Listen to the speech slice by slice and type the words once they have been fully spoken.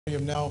We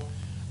have now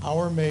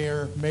our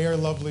mayor, Mayor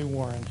Lovely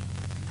Warren.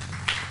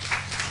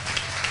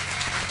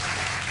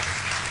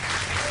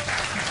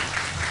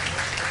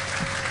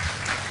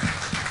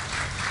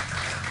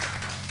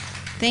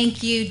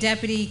 Thank you,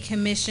 Deputy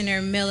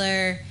Commissioner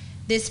Miller.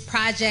 This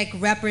project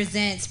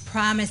represents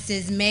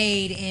promises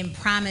made and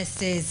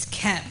promises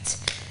kept.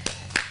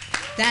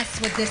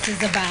 That's what this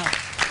is about.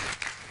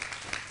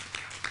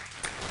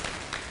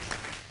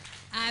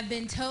 I've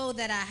been told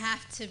that I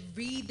have to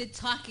read the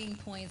talking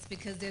points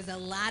because there's a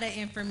lot of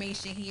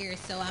information here,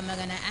 so I'm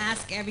going to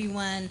ask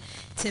everyone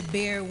to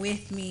bear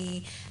with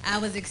me. I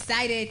was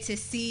excited to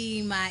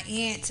see my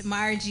Aunt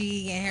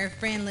Margie and her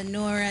friend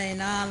Lenora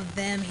and all of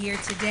them here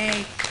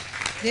today.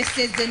 This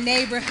is the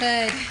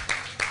neighborhood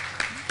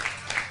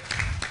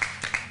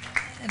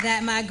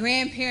that my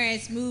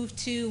grandparents moved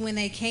to when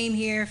they came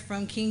here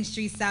from King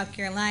Street, South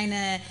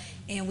Carolina,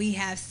 and we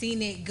have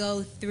seen it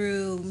go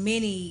through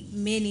many,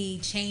 many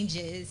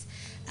changes.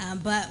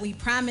 But we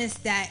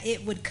promised that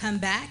it would come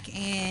back,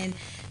 and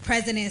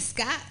President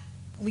Scott,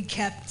 we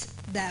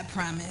kept that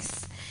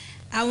promise.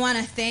 I want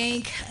to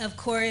thank, of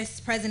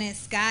course, President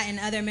Scott and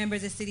other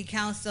members of City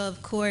Council.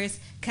 Of course,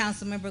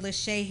 Councilmember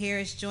LaShae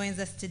Harris joins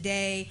us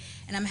today,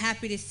 and I'm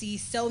happy to see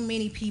so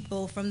many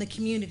people from the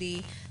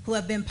community who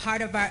have been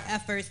part of our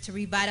efforts to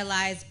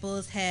revitalize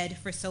Bull's Head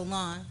for so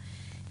long.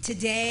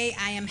 Today,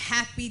 I am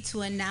happy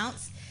to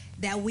announce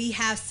that we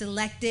have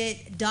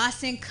selected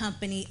Dawson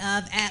Company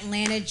of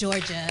Atlanta,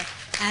 Georgia,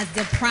 as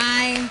the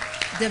prime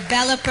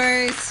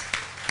developers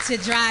to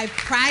drive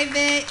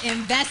private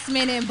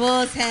investment in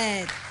Bull's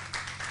Head.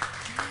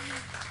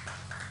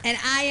 And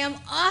I am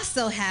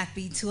also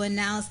happy to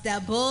announce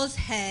that Bull's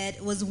Head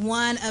was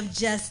one of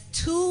just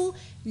 2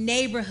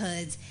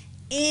 neighborhoods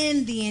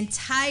in the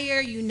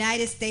entire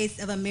United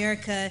States of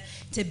America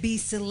to be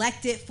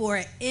selected for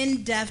an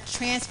in-depth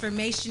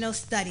transformational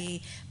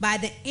study by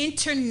the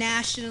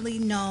internationally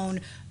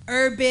known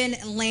Urban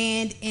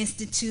Land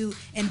Institute,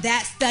 and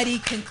that study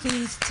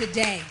concludes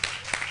today.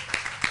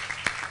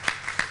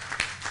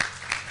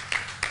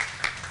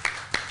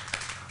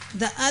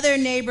 The other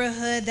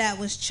neighborhood that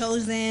was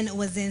chosen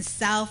was in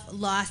South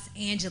Los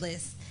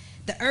Angeles.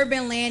 The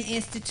Urban Land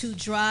Institute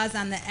draws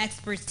on the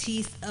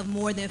expertise of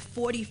more than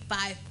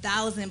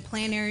 45,000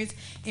 planners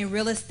and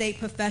real estate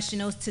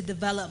professionals to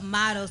develop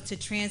models to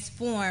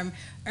transform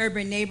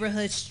urban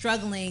neighborhoods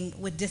struggling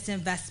with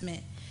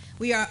disinvestment.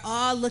 We are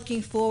all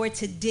looking forward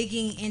to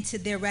digging into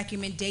their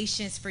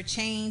recommendations for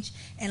change,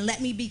 and let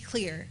me be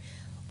clear,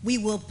 we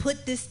will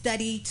put this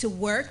study to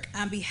work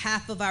on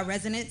behalf of our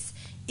residents.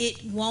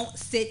 It won't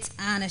sit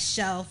on a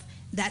shelf.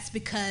 That's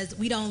because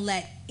we don't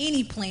let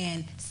any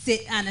plan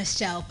sit on a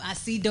shelf. I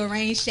see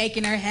Doreen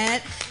shaking her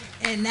head,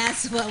 and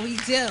that's what we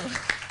do.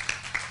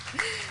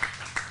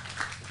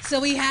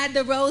 So we had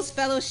the Rose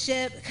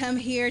Fellowship come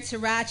here to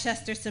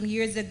Rochester some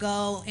years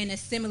ago in a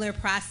similar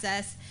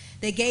process.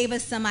 They gave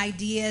us some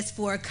ideas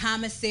for a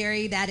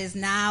commissary that is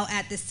now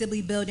at the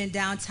Sibley Building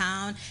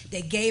downtown.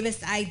 They gave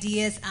us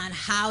ideas on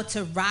how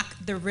to rock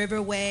the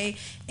Riverway.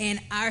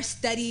 And our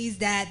studies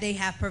that they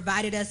have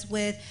provided us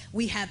with,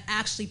 we have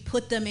actually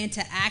put them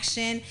into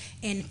action.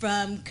 And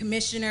from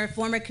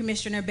former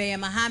Commissioner Baya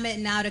Muhammad,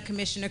 now to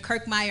Commissioner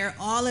Kirkmeyer,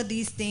 all of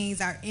these things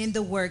are in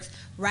the works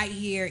right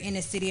here in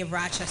the city of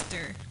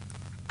Rochester.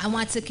 I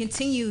want to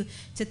continue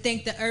to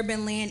thank the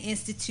Urban Land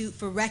Institute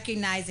for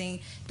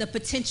recognizing the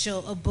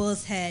potential of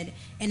Bull's Head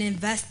and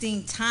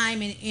investing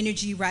time and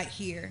energy right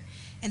here.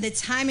 And the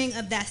timing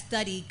of that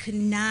study could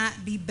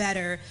not be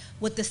better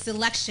with the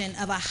selection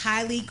of a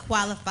highly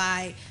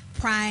qualified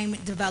prime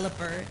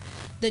developer.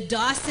 The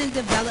Dawson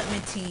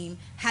Development Team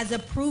has a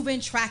proven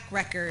track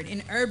record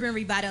in urban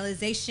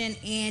revitalization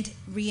and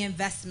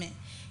reinvestment.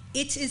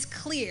 It is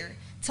clear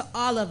to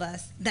all of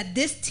us that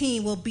this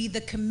team will be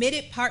the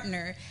committed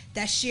partner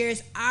that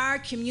shares our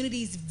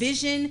community's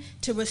vision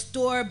to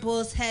restore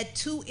Bull's Head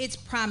to its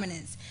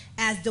prominence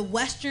as the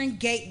western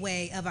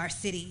gateway of our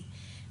city.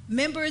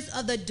 Members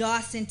of the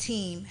Dawson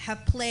team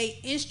have played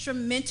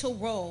instrumental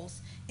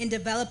roles in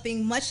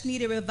developing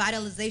much-needed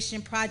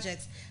revitalization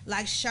projects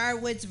like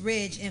Sharwood's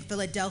Ridge in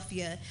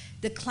Philadelphia,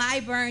 the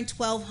Clyburn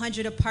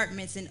 1200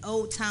 apartments in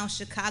Old Town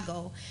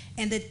Chicago,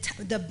 and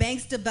the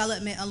Banks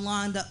development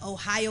along the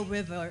Ohio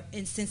River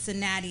in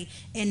Cincinnati,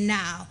 and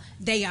now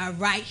they are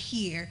right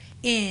here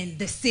in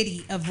the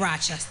city of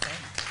Rochester.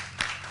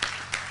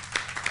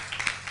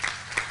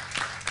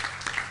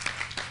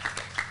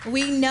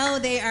 We know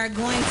they are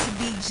going to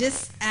be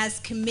just as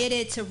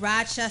committed to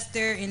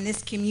Rochester and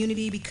this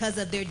community because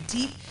of their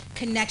deep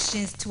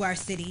connections to our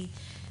city.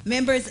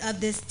 Members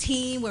of this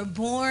team were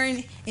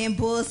born in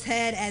Bull's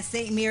Head at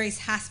St. Mary's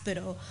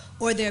Hospital,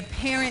 or their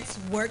parents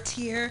worked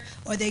here,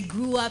 or they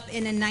grew up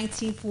in the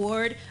 19th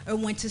Ward, or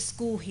went to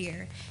school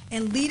here.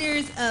 And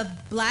leaders of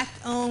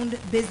Black-owned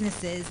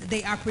businesses,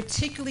 they are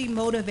particularly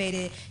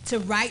motivated to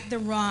right the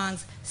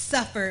wrongs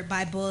suffered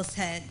by Bull's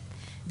Head.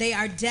 They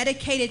are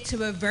dedicated to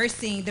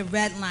reversing the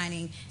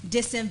redlining,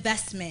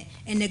 disinvestment,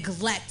 and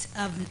neglect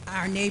of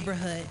our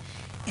neighborhood.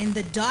 And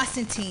the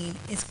Dawson team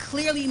is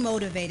clearly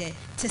motivated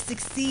to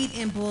succeed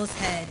in Bull's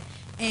Head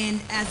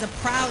And as a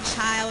proud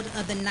child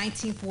of the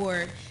 19th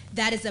Ward,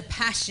 that is a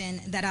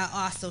passion that I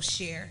also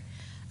share.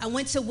 I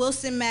went to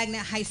Wilson Magnet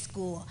High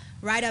School,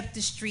 right up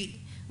the street.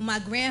 My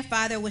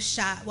grandfather was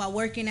shot while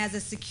working as a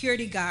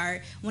security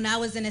guard when I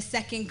was in the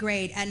 2nd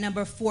grade at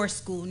number 4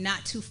 school,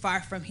 not too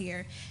far from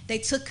here. They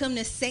took him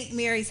to St.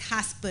 Mary's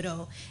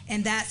Hospital,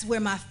 and that's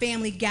where my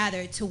family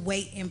gathered to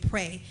wait and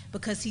pray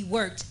because he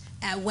worked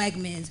at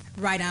Wegmans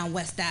right on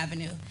West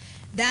Avenue.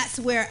 That's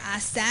where I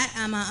sat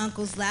on my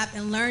uncle's lap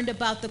and learned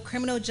about the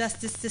criminal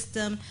justice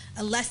system,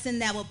 a lesson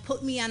that would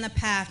put me on the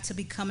path to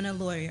becoming a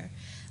lawyer.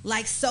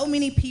 Like so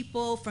many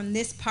people from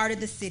this part of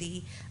the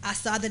city, I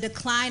saw the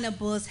decline of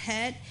Bull's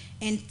Head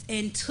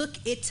and took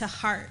it to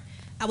heart.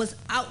 I was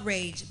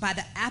outraged by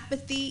the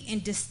apathy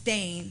and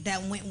disdain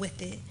that went with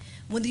it.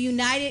 When the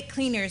United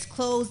Cleaners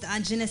closed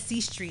on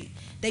Genesee Street,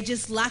 they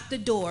just locked the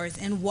doors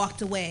and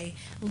walked away,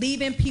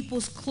 leaving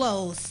people's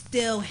clothes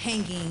still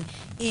hanging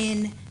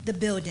in the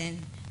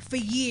building. For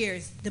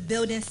years, the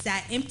building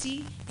sat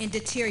empty and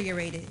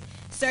deteriorated,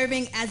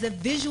 serving as a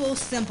visual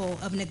symbol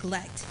of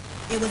neglect.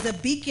 It was a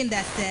beacon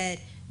that said,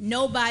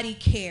 nobody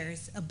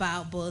cares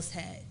about Bull's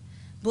Head.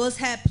 Bull's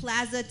Head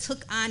Plaza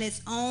took on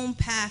its own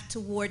path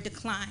toward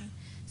decline.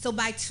 So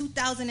by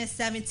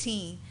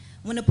 2017,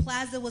 when the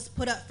plaza was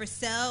put up for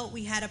sale,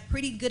 we had a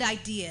pretty good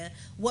idea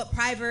what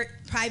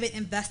private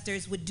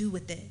investors would do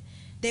with it.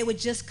 They would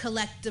just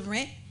collect the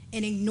rent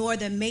and ignore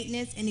the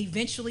maintenance and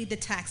eventually the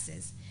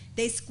taxes.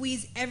 They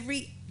squeezed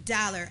every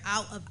dollar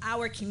out of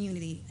our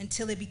community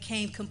until it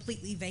became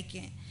completely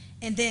vacant.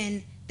 And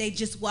then they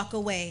just walk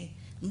away,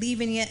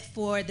 leaving it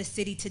for the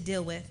city to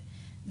deal with.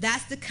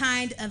 That's the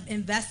kind of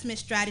investment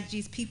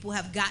strategies people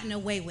have gotten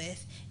away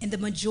with in the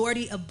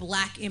majority of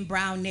Black and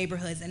brown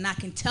neighborhoods. And I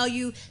can tell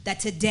you that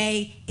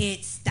today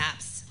it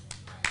stops.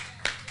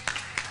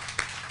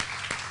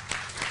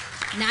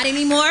 Not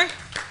anymore,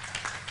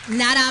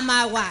 not on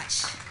my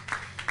watch.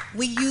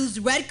 We used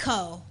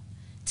Redco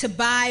to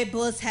buy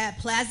Bull's Head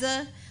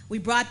Plaza. We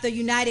brought the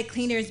United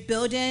Cleaners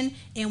building,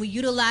 and we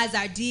utilized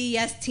our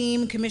DES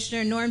team,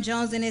 Commissioner Norm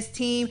Jones and his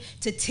team,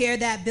 to tear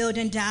that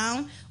building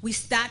down. We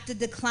stopped the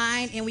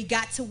decline, and we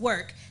got to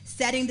work,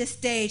 setting the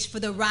stage for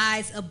the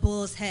rise of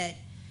Bull's Head.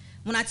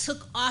 When I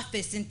took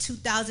office in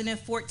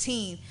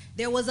 2014,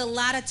 there was a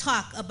lot of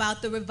talk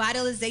about the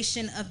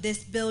revitalization of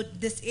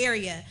this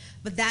area,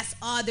 but that's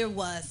all there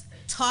was,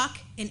 talk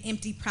and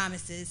empty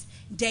promises,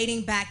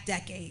 dating back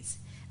decades.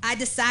 I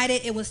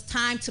decided it was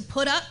time to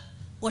put up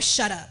or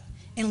shut up.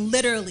 And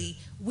literally,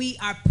 we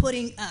are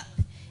putting up.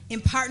 In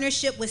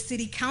partnership with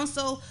City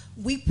Council,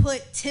 we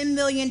put $10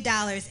 million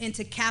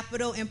into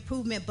capital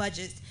improvement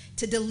budgets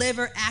to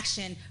deliver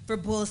action for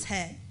Bull's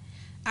Head.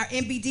 Our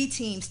MBD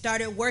team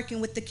started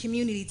working with the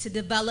community to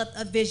develop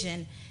a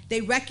vision.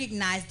 They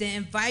recognized the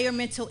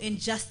environmental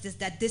injustice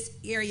that this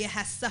area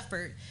has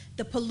suffered,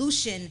 the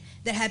pollution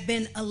that had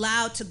been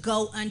allowed to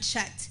go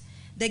unchecked.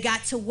 They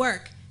got to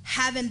work,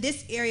 having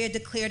this area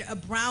declared a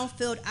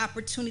brownfield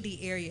opportunity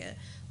area,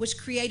 which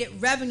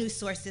created revenue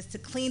sources to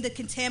clean the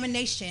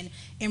contamination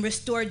and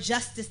restore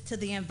justice to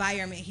the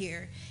environment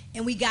here.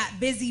 And we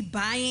got busy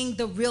buying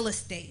the real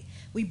estate.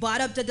 We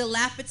bought up the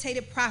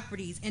dilapidated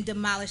properties and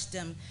demolished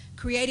them,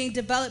 creating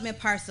development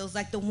parcels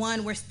like the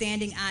one we're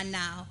standing on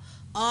now.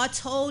 All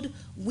told,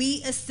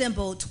 we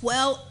assembled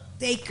 12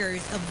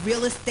 acres of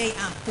real estate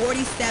on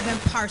 47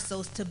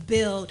 parcels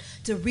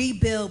to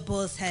rebuild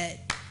Bull's Head.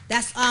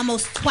 That's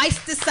almost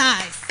twice the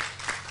size.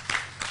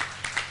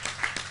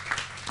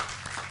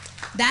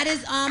 That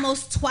is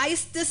almost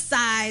twice the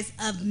size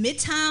of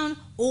Midtown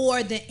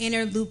or the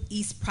Inner Loop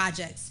East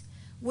projects.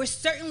 We're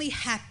certainly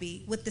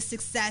happy with the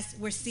success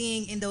we're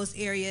seeing in those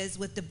areas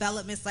with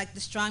developments like the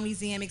Strong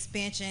Museum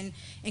expansion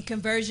and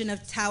conversion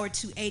of Tower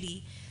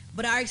 280.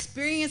 But our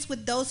experience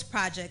with those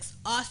projects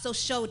also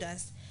showed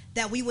us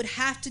that we would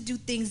have to do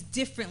things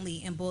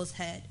differently in Bull's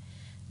Head.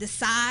 The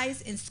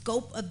size and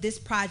scope of this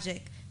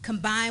project,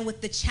 combined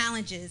with the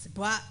challenges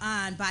brought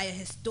on by a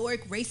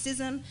historic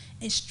racism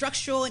and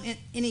structural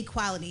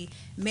inequality,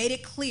 made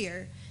it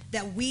clear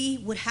that we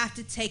would have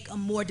to take a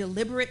more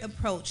deliberate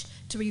approach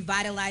to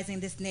revitalizing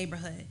this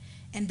neighborhood.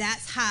 And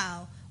that's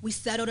how we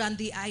settled on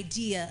the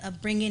idea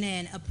of bringing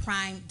in a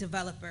prime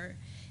developer.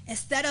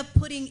 Instead of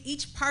putting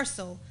each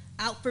parcel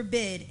out for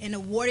bid and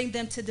awarding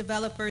them to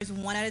developers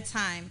one at a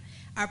time,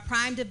 our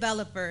prime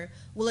developer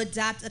will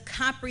adopt a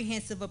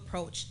comprehensive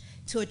approach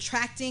to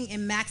attracting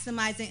and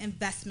maximizing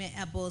investment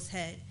at Bull's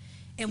Head.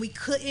 And we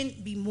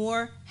couldn't be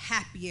more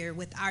happier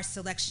with our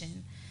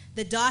selection.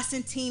 The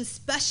Dawson team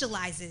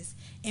specializes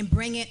in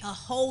bringing a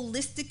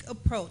holistic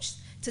approach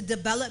to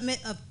development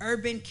of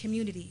urban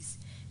communities.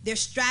 Their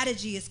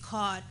strategy is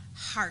called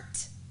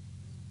HEART.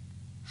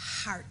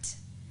 HEART.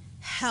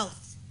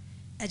 Health,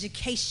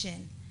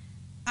 education,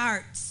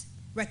 arts,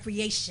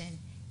 recreation,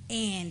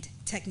 and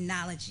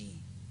technology.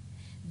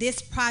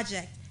 This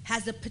project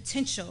has the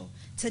potential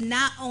to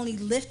not only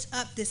lift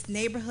up this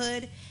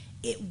neighborhood,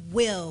 it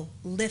will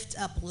lift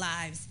up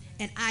lives.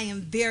 And I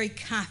am very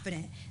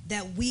confident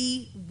that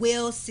we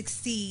will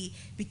succeed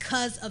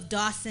because of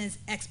Dawson's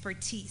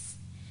expertise.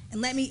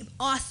 And let me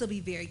also be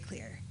very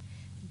clear.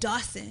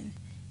 Dawson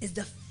is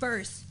the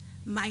first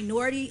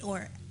minority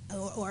or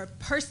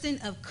person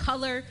of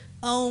color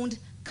owned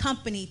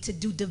company to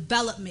do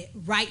development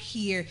right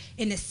here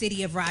in the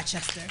city of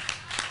Rochester.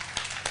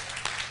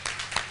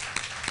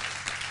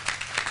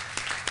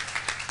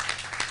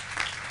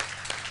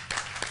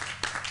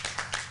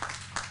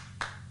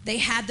 They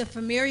have the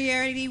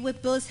familiarity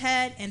with Bull's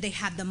Head, and they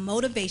have the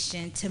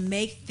motivation to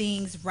make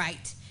things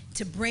right,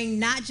 to bring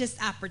not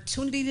just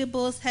opportunity to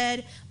Bull's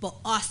Head, but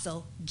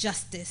also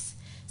justice.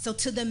 So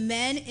to the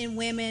men and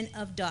women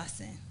of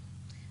Dawson,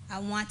 I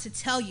want to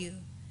tell you,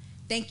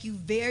 thank you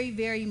very,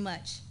 very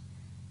much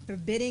for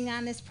bidding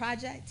on this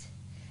project.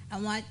 I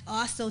want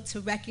also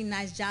to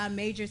recognize John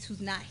Majors,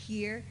 who's not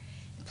here.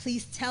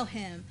 Please tell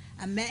him,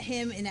 I met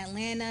him in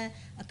Atlanta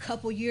a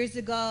couple years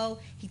ago.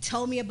 He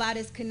told me about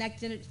his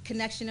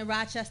connection to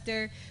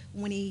Rochester.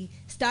 When he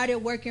started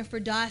working for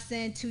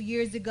Dawson 2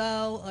 years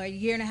ago, or a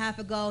year and a half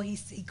ago, he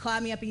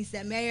called me up and he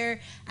said, Mayor,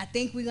 I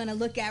think we're gonna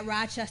look at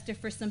Rochester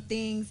for some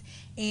things.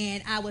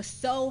 And I was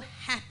so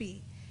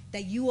happy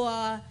that you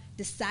all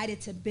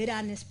decided to bid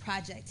on this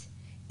project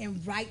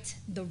and right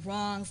the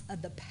wrongs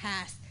of the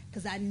past,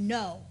 because I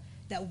know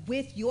that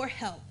with your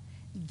help,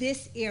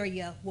 this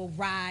area will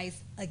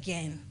rise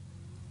again.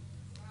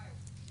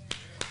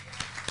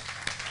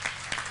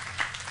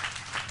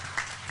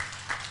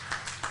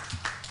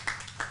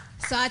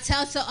 So I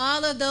tell to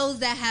all of those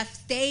that have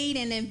stayed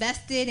and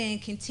invested and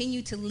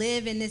continue to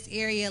live in this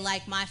area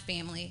like my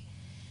family,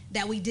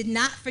 that we did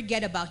not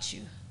forget about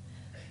you.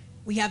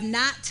 We have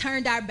not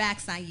turned our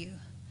backs on you.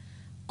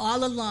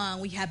 All along,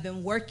 we have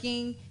been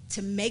working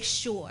to make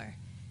sure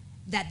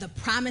that the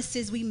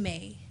promises we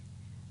made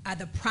are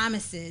the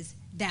promises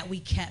that we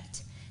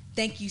kept.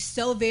 Thank you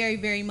so very,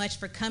 very much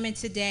for coming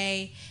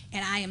today,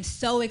 and I am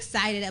so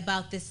excited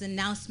about this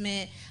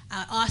announcement.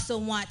 I also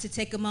want to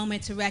take a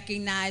moment to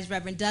recognize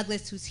Reverend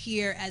Douglas, who's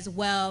here as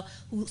well,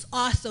 who's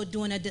also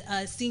doing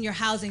a senior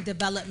housing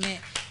development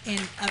in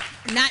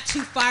not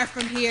too far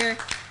from here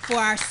for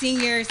our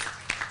seniors.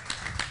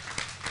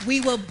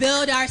 We will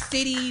build our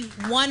city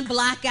one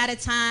block at a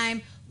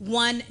time,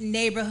 one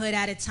neighborhood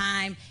at a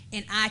time,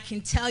 and I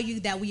can tell you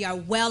that we are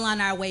well on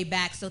our way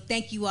back, so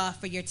thank you all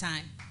for your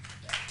time.